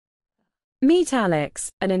Meet Alex,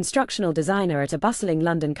 an instructional designer at a bustling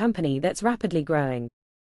London company that's rapidly growing.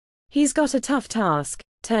 He's got a tough task,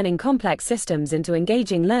 turning complex systems into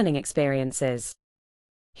engaging learning experiences.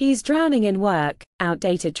 He's drowning in work,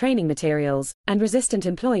 outdated training materials, and resistant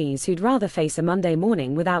employees who'd rather face a Monday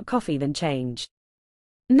morning without coffee than change.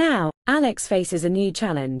 Now, Alex faces a new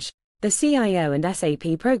challenge. The CIO and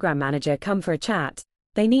SAP program manager come for a chat.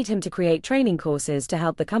 They need him to create training courses to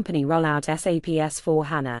help the company roll out SAP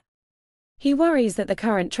S/4HANA. He worries that the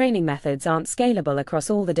current training methods aren't scalable across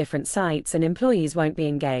all the different sites and employees won't be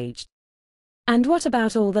engaged. And what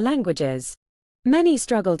about all the languages? Many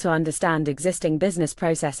struggle to understand existing business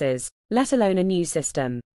processes, let alone a new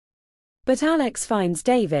system. But Alex finds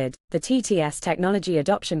David, the TTS technology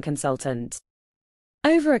adoption consultant.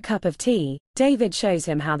 Over a cup of tea, David shows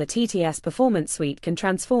him how the TTS Performance Suite can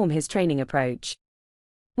transform his training approach.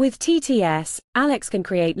 With TTS, Alex can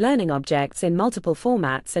create learning objects in multiple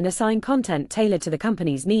formats and assign content tailored to the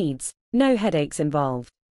company's needs, no headaches involved.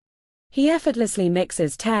 He effortlessly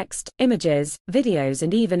mixes text, images, videos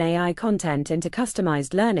and even AI content into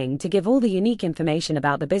customized learning to give all the unique information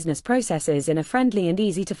about the business processes in a friendly and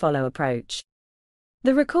easy-to-follow approach.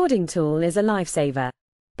 The recording tool is a lifesaver.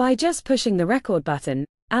 By just pushing the record button,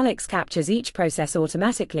 Alex captures each process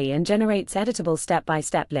automatically and generates editable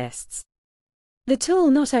step-by-step lists. The tool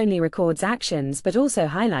not only records actions but also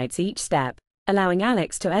highlights each step, allowing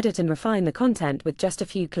Alex to edit and refine the content with just a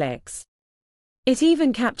few clicks. It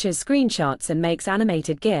even captures screenshots and makes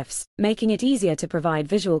animated GIFs, making it easier to provide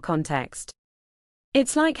visual context.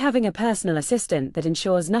 It's like having a personal assistant that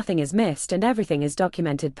ensures nothing is missed and everything is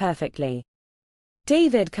documented perfectly.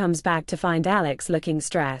 David comes back to find Alex looking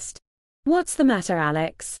stressed. What's the matter,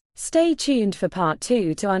 Alex? Stay tuned for part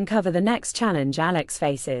 2 to uncover the next challenge Alex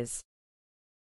faces.